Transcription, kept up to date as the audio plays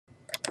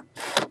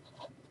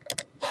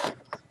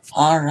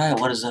Alright,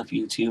 what is up,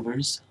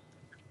 YouTubers?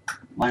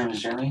 My name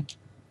is Jeremy,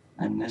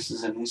 and this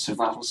is a new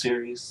survival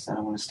series that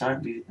I'm going to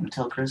start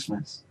until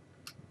Christmas.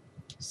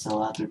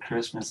 So after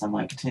Christmas, I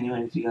might continue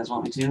it if you guys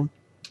want me to.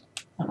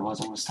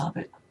 Otherwise, I'm going to stop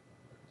it.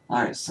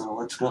 Alright, so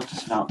let's go up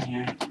this mountain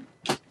here.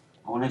 I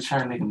want to try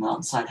to make a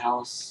mountainside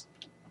house,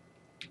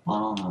 but I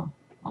don't know.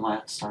 I might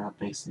have to start out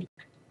basic.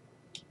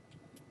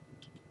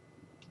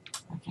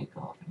 I can't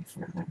go up any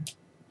further. I'm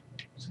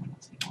just going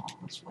to take all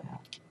this way out.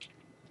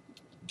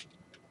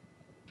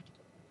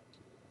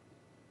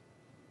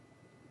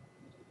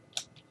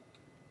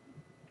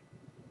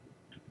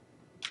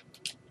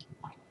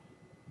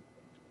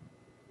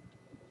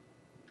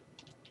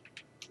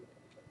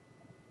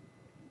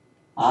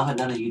 I haven't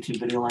done a YouTube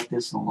video like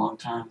this in a long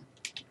time,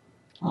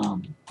 but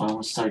I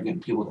want to start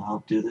getting people to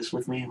help do this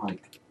with me,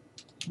 like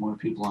more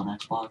people on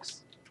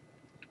Xbox.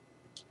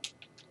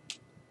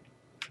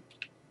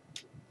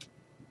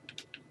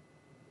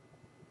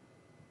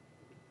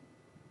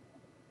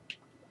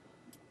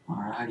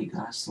 Alrighty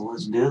guys, so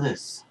let's do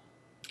this.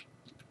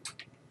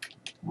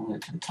 We'll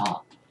get to the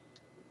top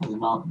of the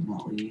mountain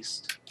at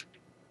least.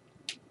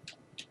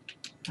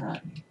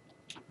 Right.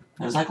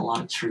 There's like a lot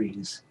of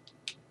trees.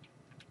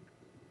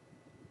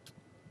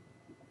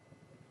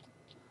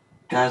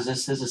 Guys,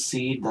 this is a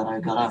seed that I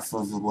got off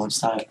of the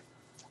website.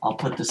 I'll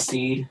put the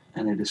seed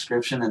in the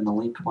description and the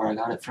link where I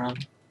got it from.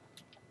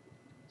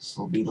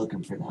 So be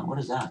looking for that. What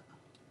is that?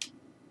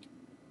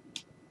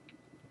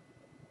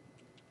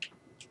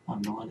 I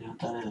have no idea what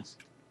that is.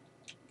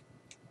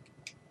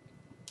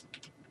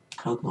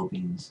 Cocoa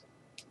beans.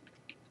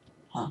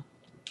 Huh.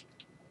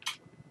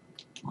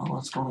 Well,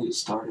 let's go and get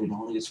started. I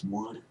want to get some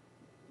wood.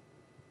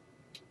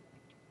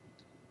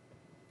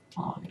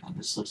 Oh yeah,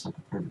 this looks like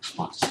a perfect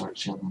spot to start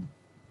chilling.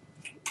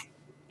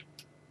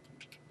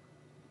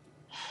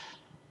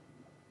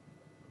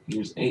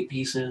 Here's 8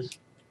 pieces.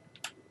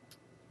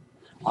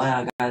 Oh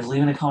yeah, guys,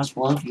 leave in the comments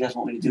below if you guys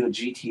want me to do a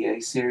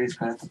GTA series,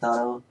 Grand Theft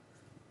Auto.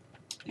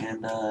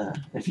 And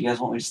if you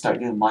guys want me to start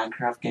doing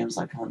Minecraft games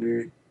like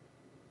Hunger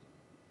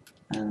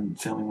and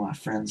filming my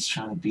friends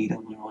trying to beat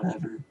them or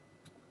whatever,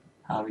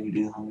 however you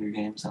do Hunger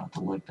Games, I'll have to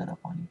look that up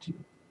on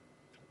YouTube.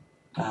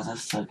 Guys, I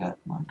suck at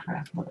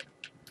Minecraft, but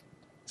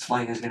it's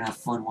why you guys are gonna have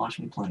fun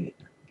watching me play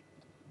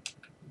it.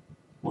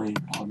 Wait,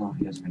 I don't know if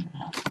you guys are gonna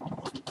have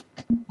fun.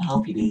 I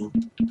hope you do.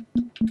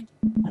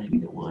 I need to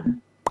get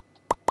wood.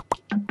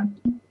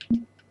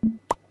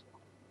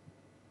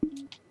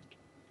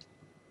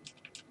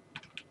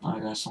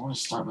 Alright guys, so I want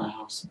to start my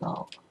house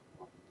about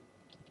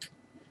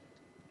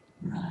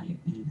right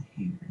in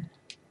here.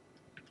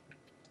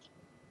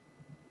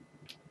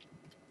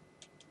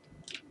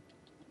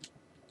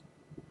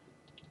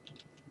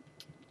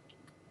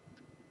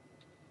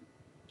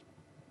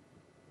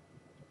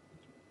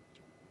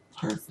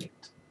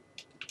 Perfect.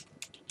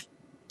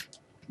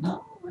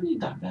 No, I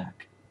need that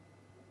back.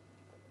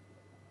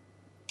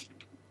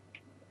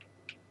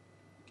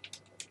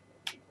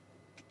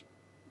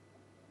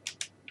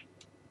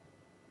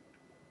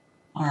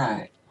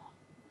 Alright,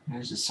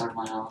 here's the start of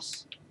my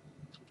house.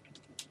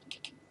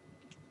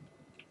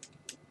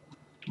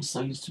 I'm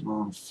so used to being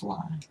able to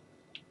fly.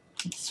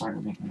 It's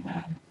starting to make me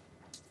mad.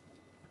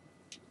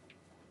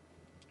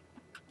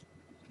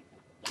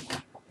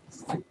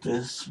 Like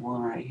this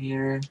one right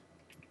here.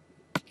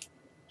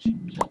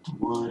 Change that to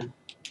wood.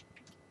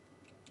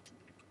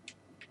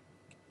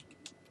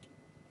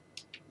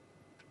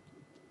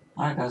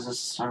 Alright guys, let's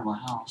start my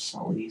house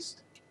at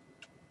least.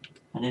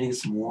 I need to get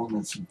some wool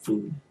and some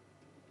food.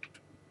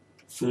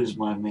 Food is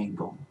my main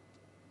goal.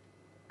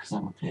 Because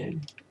I'm a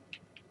pig.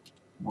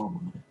 More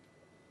wood.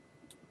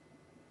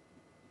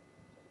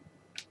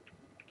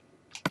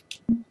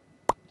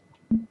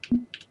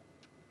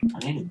 I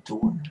need a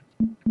door.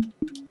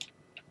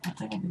 I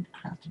think I need a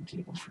crafting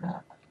table for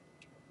that.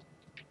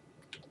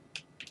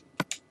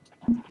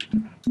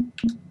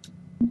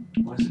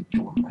 Where's the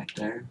door? Right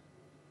there.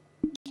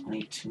 I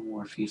need 2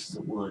 more pieces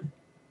of wood.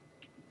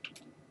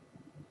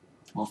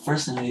 Well,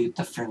 first I need to get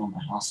the frame of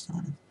my house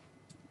done.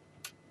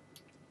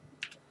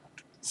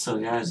 So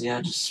guys,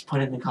 yeah, just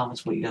put it in the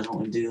comments what you guys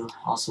want me to do.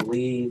 Also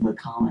leave a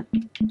comment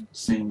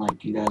saying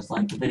like you guys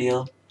like the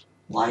video.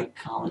 Like,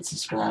 comment,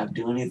 subscribe,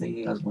 do anything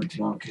you guys want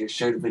to. I don't care.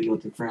 Share the video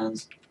with your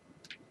friends.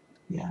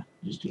 Yeah,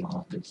 just do all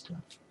that good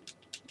stuff.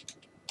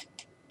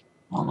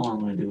 I don't know what I'm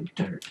going to do with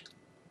dirt.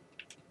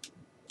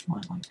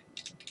 Might like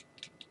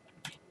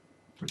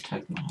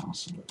protect my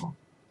house a little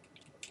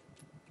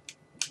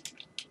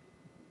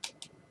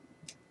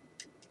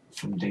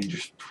from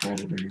dangerous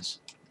predators.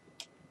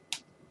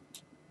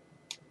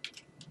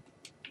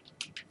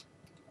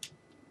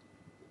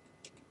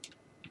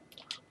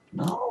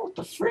 No, what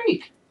the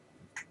freak?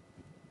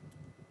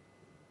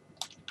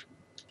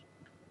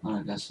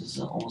 Alright guys, this is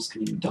almost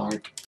getting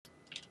dark.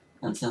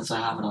 And since I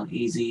have it on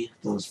easy,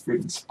 those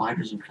freaking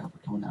spiders and crap are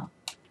coming out.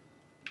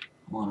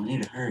 Come on, I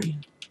need to hurry.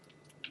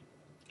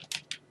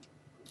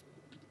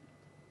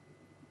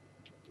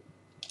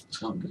 Let's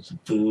go and get some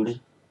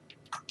food.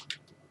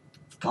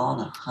 Let's go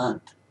on a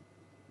hunt.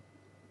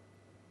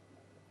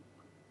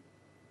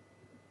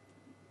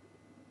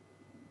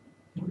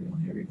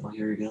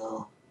 here we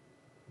go.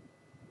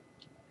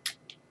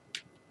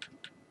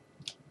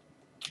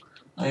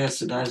 Oh yeah,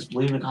 so guys,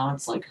 leave in the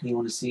comments like who you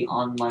want to see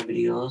on my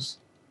videos.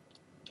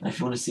 And if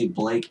you want to see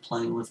Blake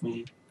playing with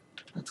me,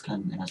 that's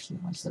kind of nasty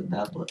when I said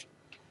that, but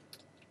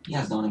you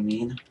guys know what I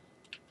mean.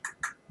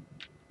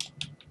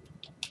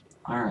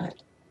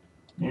 Alright.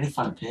 I need to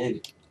find a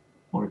pig.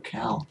 Or a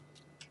cow.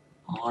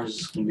 How hard is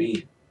this going to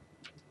be?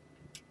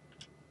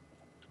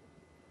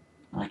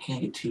 And I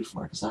can't get too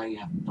far because I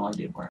have no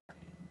idea where I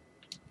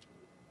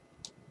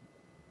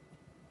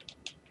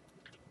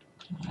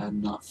am. I have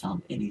not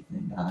found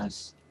anything,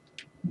 guys.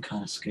 I'm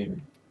kind of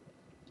scared.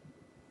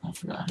 I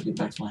forgot how to get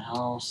back to my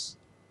house.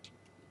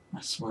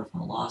 I swear if I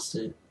lost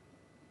it,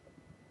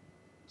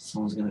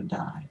 someone's going to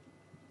die.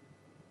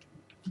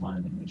 Might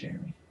have been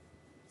Jeremy.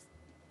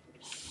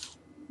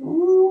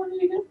 Ooh, I need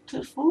to get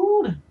to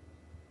food.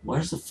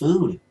 Where's the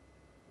food?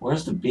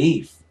 Where's the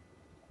beef?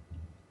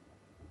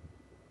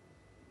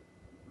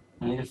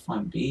 I need to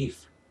find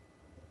beef,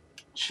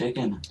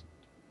 chicken,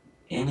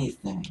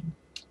 anything.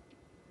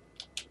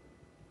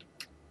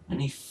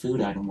 Any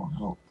food item will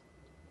help.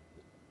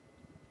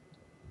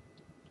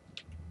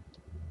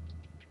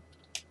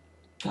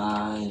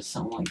 Guys,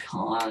 oh my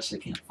gosh, I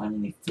can't find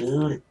any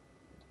food.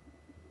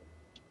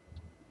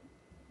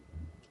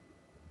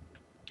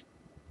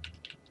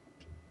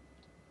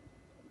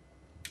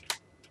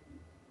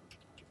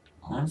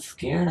 I'm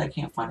scared I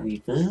can't find any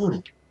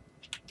food.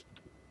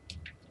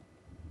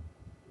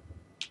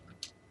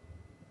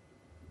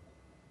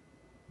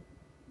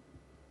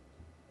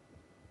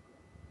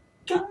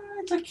 Guys,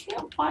 I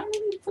can't find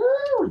any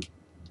food.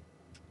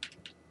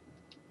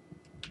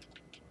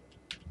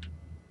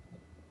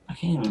 I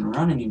can't even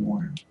run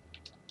anymore.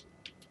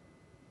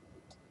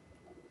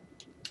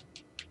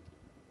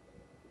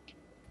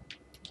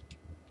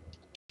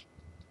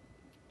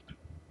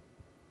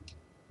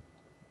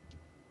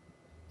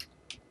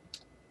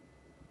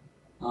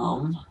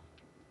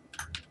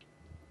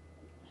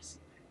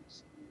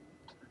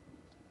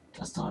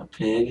 That's not a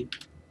pig.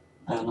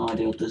 I have no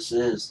idea what this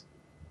is.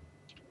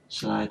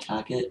 Should I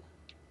attack it?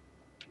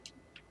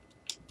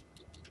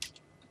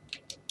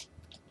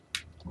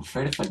 I'm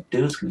afraid if I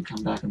do, it's gonna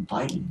come back and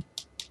bite me.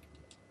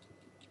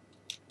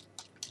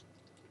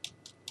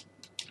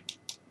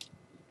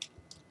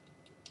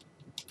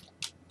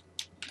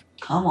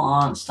 Come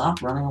on,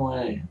 stop running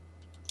away.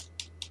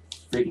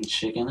 Freaking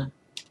chicken.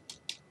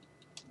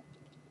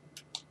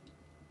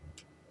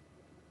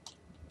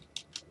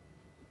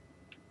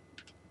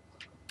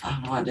 I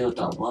have no idea what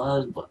that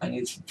was, but I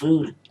need some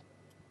food.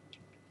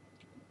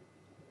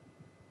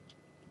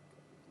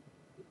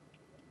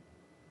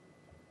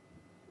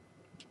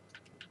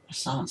 I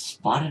still haven't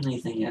spotted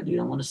anything yet, dude.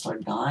 I'm gonna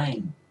start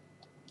dying.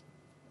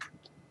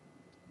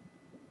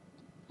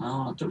 I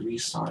don't have to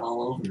restart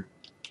all over.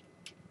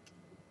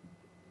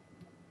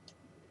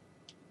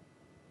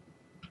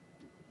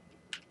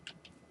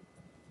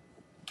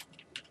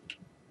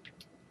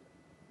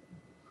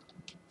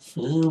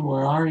 Food,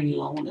 where are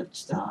you? I want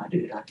to die,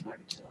 dude. I can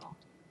already tell.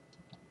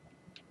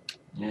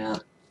 Yeah.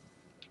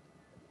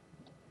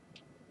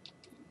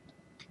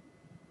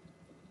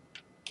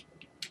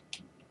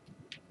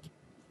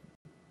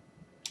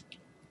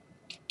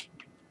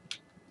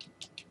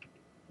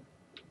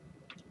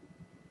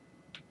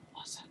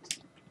 What's that?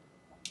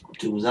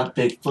 Dude, was that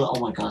Bigfoot? Oh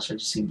my gosh, I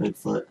just seen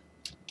Bigfoot.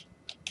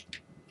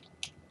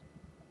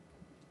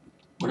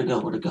 Where'd it go?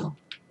 Where'd it go?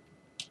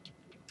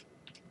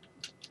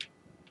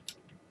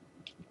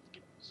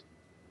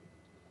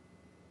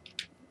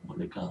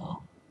 Where'd it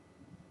go?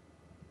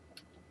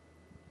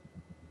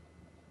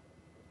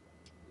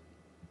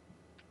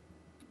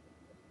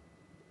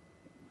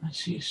 I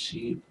see a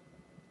sheep,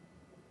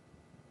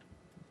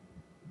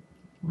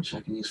 which I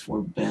can use for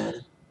a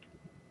bed.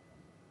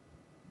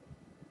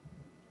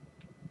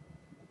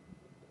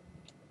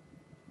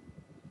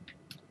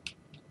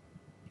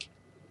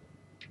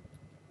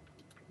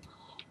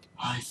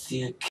 I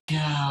see a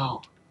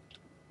cow.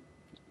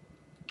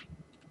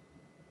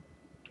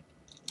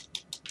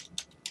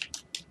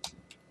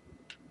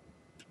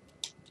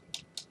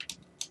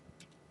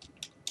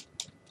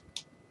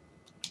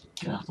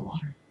 Get out of the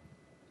water.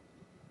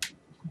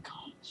 Oh my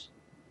gosh.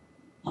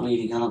 I'm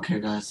eating. I don't care,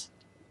 guys.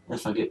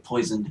 If I get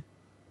poisoned.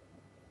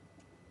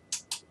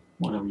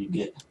 Whatever you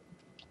get.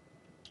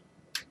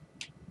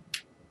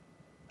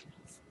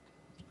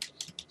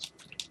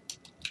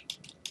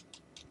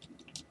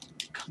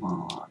 Come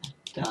on.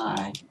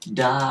 Die.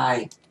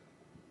 Die.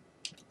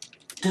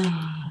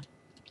 Die.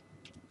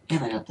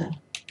 And I got the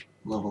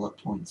level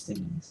up points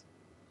thingies.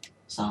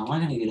 So how am I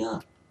gonna get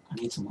up? I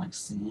need some like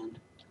sand.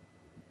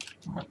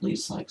 Or at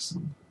least like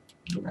some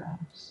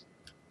grass.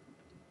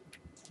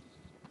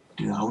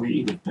 Dude, I would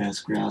eat the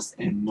best grass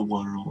in the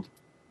world.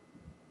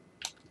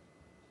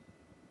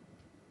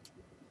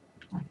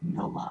 Like,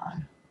 no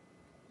lie.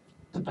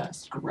 The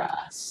best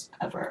grass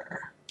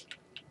ever.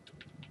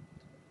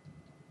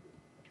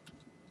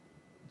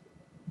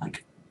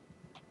 Like,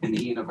 in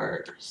the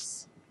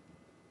universe.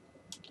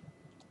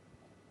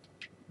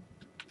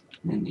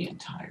 In the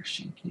entire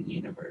stinking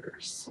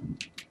universe.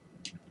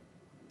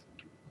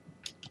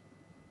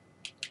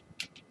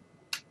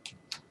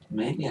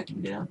 Maybe I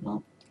can get out.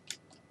 No.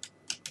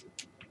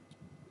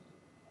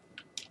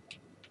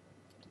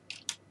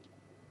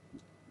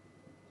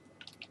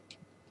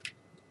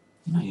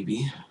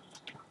 Maybe.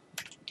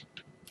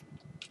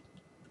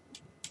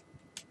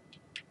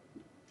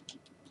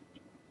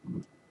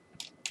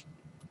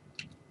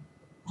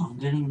 I'm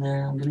getting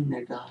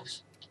there,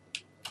 guys.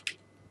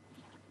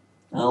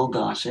 Oh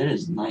gosh, it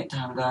is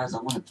nighttime, guys.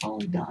 I'm gonna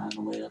probably die on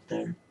the way up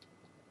there.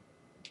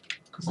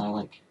 Because I,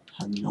 like,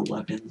 have no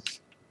weapons.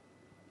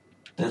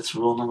 That's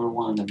rule number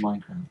 1 of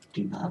Minecraft.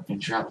 Do not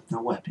venture out with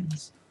no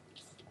weapons.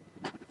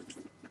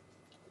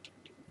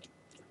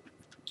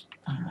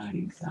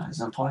 Alrighty,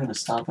 guys. I'm probably gonna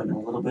stop it in a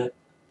little bit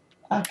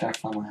after I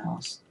find my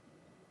house.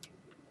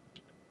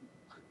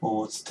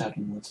 Oh, what's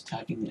attacking? What's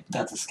attacking it?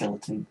 That's a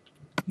skeleton.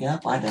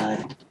 Yep, I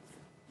died.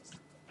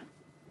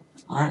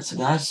 Alright, so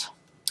guys,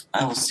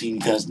 I will see you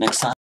guys next time.